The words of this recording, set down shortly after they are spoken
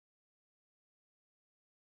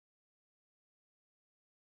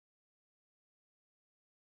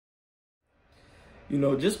You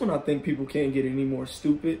know, just when I think people can't get any more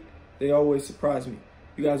stupid, they always surprise me.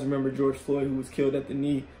 You guys remember George Floyd, who was killed at the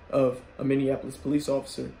knee of a Minneapolis police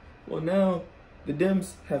officer? Well, now the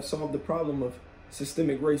Dems have solved the problem of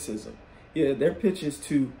systemic racism. Yeah, their pitch is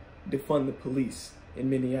to defund the police in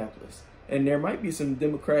Minneapolis. And there might be some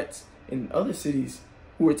Democrats in other cities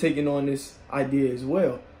who are taking on this idea as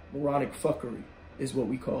well. Moronic fuckery is what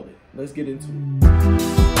we call it. Let's get into it.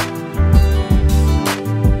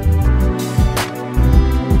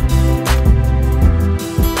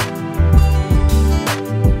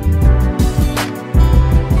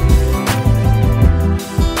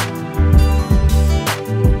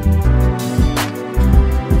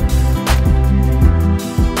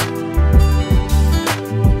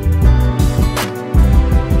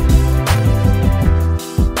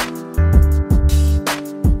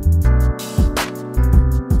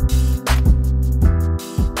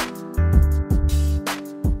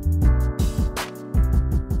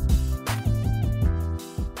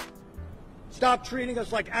 Stop treating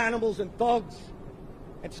us like animals and thugs,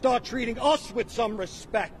 and start treating us with some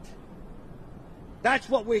respect. That's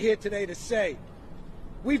what we're here today to say.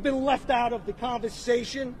 We've been left out of the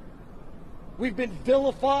conversation. We've been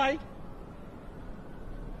vilified.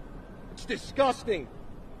 It's disgusting.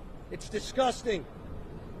 It's disgusting.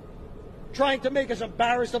 Trying to make us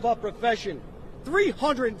embarrassed of our profession.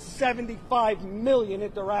 375 million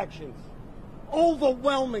interactions.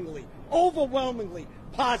 Overwhelmingly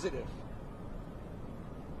positive.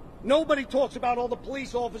 Nobody talks about all the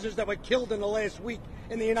police officers that were killed in the last week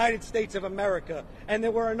in the United States of America, and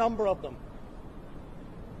there were a number of them.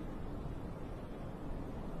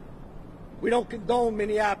 We don't condone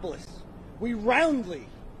Minneapolis. We roundly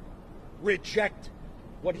reject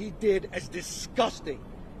what he did as disgusting.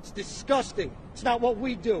 It's disgusting. It's not what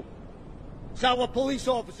we do. It's not what police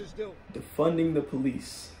officers do. Defunding the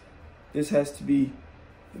police. This has to be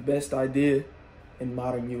the best idea in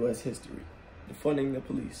modern U.S. history. Defunding the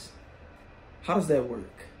police. How does that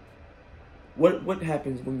work? What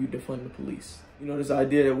happens when you defund the police? You know, this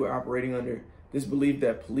idea that we're operating under, this belief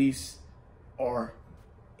that police are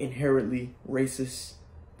inherently racist.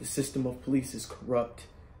 The system of police is corrupt.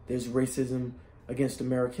 There's racism against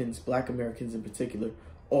Americans, Black Americans in particular,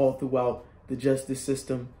 all throughout the justice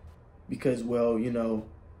system because, well, you know,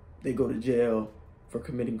 they go to jail for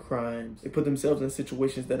committing crimes. They put themselves in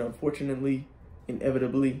situations that unfortunately,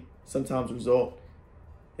 inevitably, sometimes result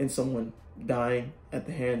in someone dying at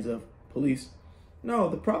the hands of police. No,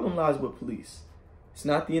 the problem lies with police. It's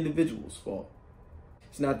not the individual's fault.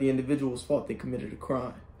 It's not the individual's fault they committed a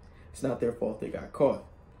crime. It's not their fault they got caught.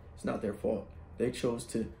 It's not their fault they chose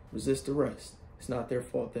to resist arrest. It's not their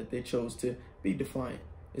fault that they chose to be defiant.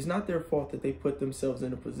 It's not their fault that they put themselves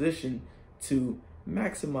in a position to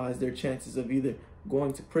maximize their chances of either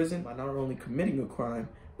going to prison by not only committing a crime,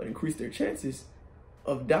 but increase their chances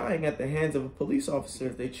of dying at the hands of a police officer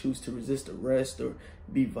if they choose to resist arrest or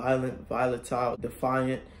be violent, volatile,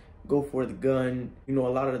 defiant, go for the gun. You know, a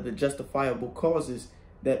lot of the justifiable causes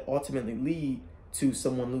that ultimately lead to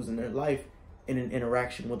someone losing their life in an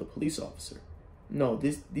interaction with a police officer. No,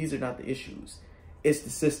 these are not the issues. It's the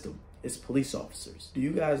system. It's police officers. Do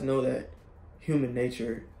you guys know that human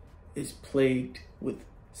nature is plagued with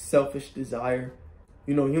selfish desire?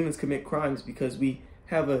 You know, humans commit crimes because we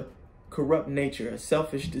have a corrupt nature, a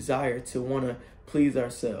selfish desire to want to please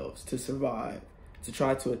ourselves, to survive, to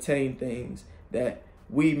try to attain things that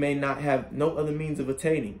we may not have no other means of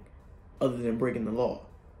attaining other than breaking the law.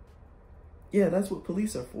 Yeah, that's what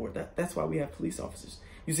police are for. That's why we have police officers.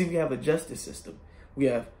 You see, we have a justice system. We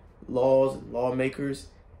have laws and lawmakers,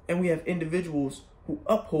 and we have individuals who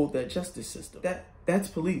uphold that justice system. That's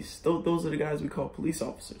police. Those are the guys we call police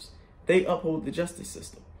officers. They uphold the justice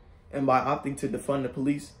system. And by opting to defund the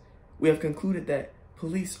police, we have concluded that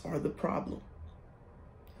police are the problem.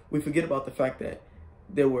 We forget about the fact that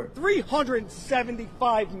there were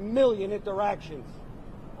 375 million interactions.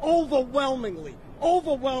 Overwhelmingly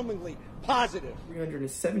positive.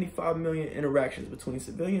 375 million interactions between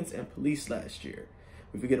civilians and police last year.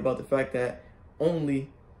 We forget about the fact that only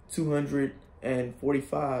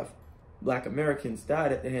 245 Black Americans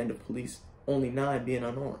died at the hand of police, only 9 being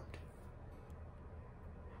unarmed.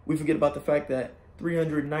 We forget about the fact that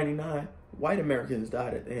 399 white Americans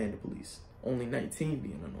died at the hand of police, only 19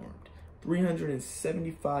 being unarmed.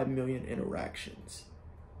 375 million interactions.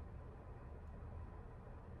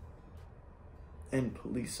 And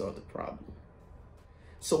police are the problem.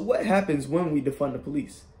 So what happens when we defund the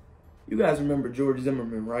police? You guys remember George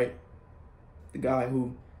Zimmerman, right? The guy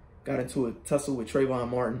who got into a tussle with Trayvon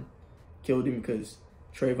Martin, killed him because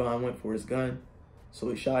Trayvon went for his gun, so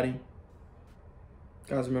he shot him.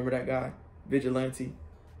 Guys remember that guy? vigilante.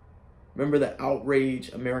 Remember the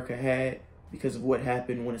outrage America had because of what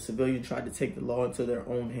happened when a civilian tried to take the law into their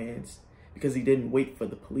own hands because he didn't wait for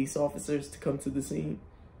the police officers to come to the scene.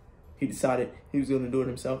 He decided he was going to do it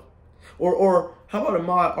himself. Or how about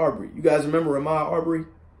Ahmaud Arbery? You guys remember Ahmaud Arbery?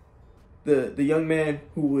 The young man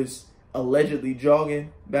who was allegedly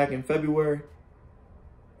jogging back in February,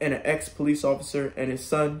 and an ex-police officer and his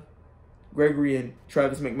son, Gregory and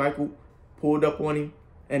Travis McMichael, pulled up on him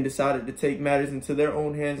and decided to take matters into their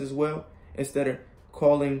own hands as well, instead of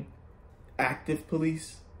calling active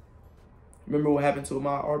police. Remember what happened to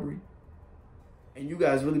Ahmaud Arbery? And you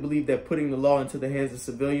guys really believe that putting the law into the hands of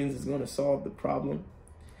civilians is going to solve the problem?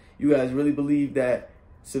 You guys really believe that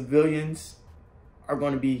civilians are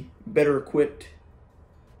going to be better equipped,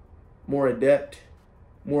 more adept,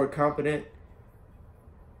 more competent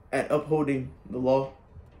at upholding the law?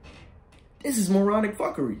 This is moronic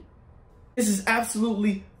fuckery. This is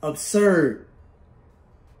absolutely absurd.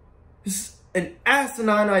 This is an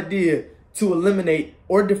asinine idea to eliminate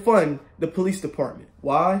or defund the police department.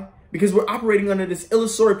 Why? Because we're operating under this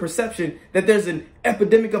illusory perception that there's an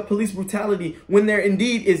epidemic of police brutality when there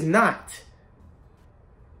indeed is not.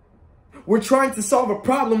 We're trying to solve a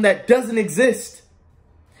problem that doesn't exist.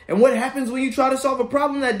 And what happens when you try to solve a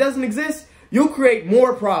problem that doesn't exist? You'll create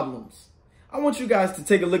more problems. I want you guys to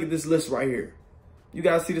take a look at this list right here. You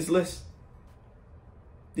guys see this list?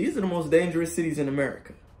 These are the most dangerous cities in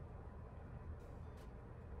America.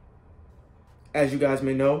 As you guys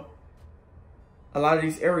may know, a lot of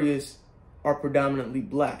these areas are predominantly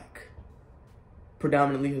black,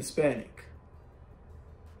 predominantly Hispanic.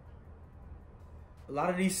 A lot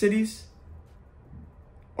of these cities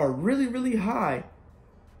are really, really high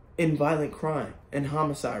in violent crime and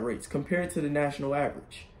homicide rates compared to the national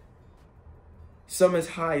average. Some as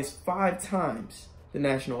high as 5 times the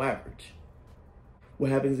national average.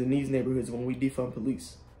 What happens in these neighborhoods when we defund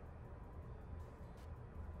police?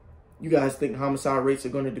 You guys think homicide rates are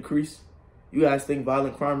going to decrease? You guys think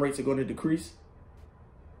violent crime rates are going to decrease?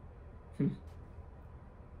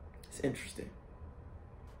 It's interesting.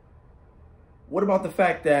 What about the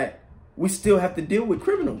fact that we still have to deal with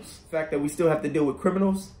criminals? The fact that we still have to deal with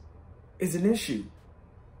criminals is an issue.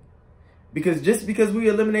 Because just because we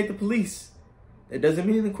eliminate the police, that doesn't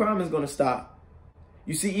mean the crime is going to stop.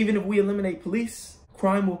 You see, even if we eliminate police,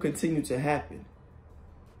 crime will continue to happen.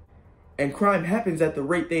 And crime happens at the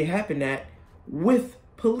rate they happen at with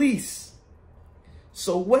police.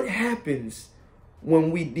 So what happens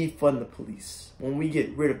when we defund the police? When we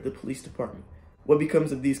get rid of the police department? What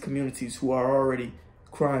becomes of these communities who are already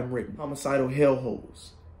crime-ridden, homicidal hellholes?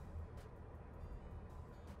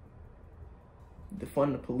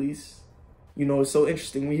 Defund the police? You know, it's so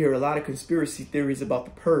interesting. We hear a lot of conspiracy theories about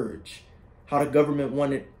the purge. How the government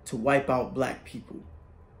wanted to wipe out black people.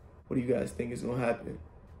 What do you guys think is going to happen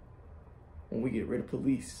when we get rid of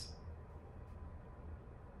police?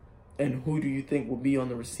 And who do you think will be on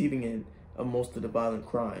the receiving end of most of the violent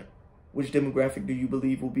crime? Which demographic do you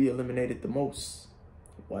believe will be eliminated the most?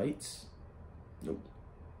 Whites? Nope.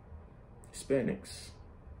 Hispanics?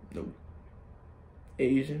 Nope.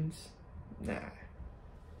 Asians? Nah.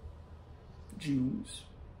 Jews?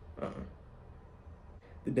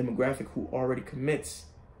 The demographic who already commits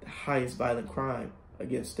the highest violent crime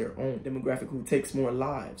against their own. Demographic who takes more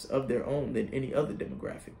lives of their own than any other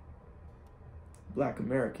demographic. Black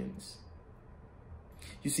Americans.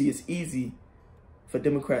 You see, it's easy for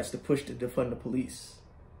Democrats to push to defund the police.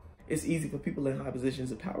 It's easy for people in high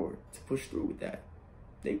positions of power to push through with that.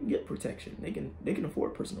 They can get protection. They can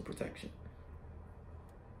afford personal protection.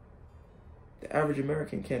 The average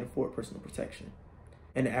American can't afford personal protection.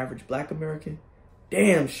 And the average black American,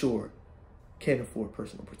 damn sure, can't afford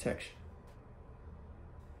personal protection.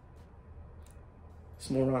 It's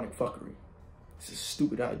moronic fuckery. It's a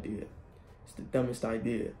stupid idea. It's the dumbest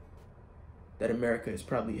idea that America has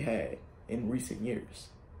probably had in recent years.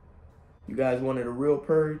 You guys wanted a real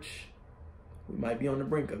purge? We might be on the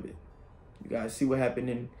brink of it. You guys see what happened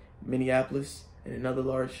in Minneapolis and in other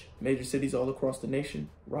large major cities all across the nation?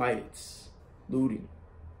 Riots, looting,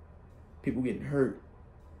 people getting hurt,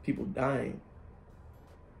 people dying.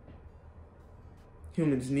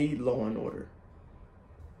 Humans need law and order.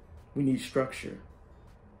 We need structure.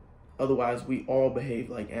 Otherwise, we all behave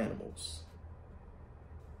like animals.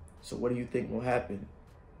 So what do you think will happen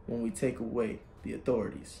when we take away the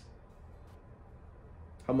authorities?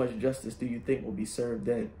 How much justice do you think will be served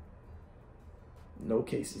then? No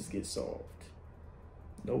cases get solved.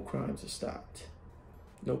 No crimes are stopped.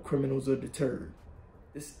 No criminals are deterred.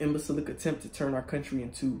 This imbecilic attempt to turn our country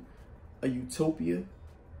into a utopia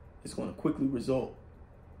is going to quickly result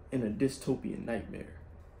in a dystopian nightmare.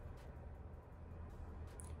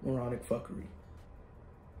 moronic fuckery.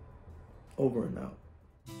 Over and out.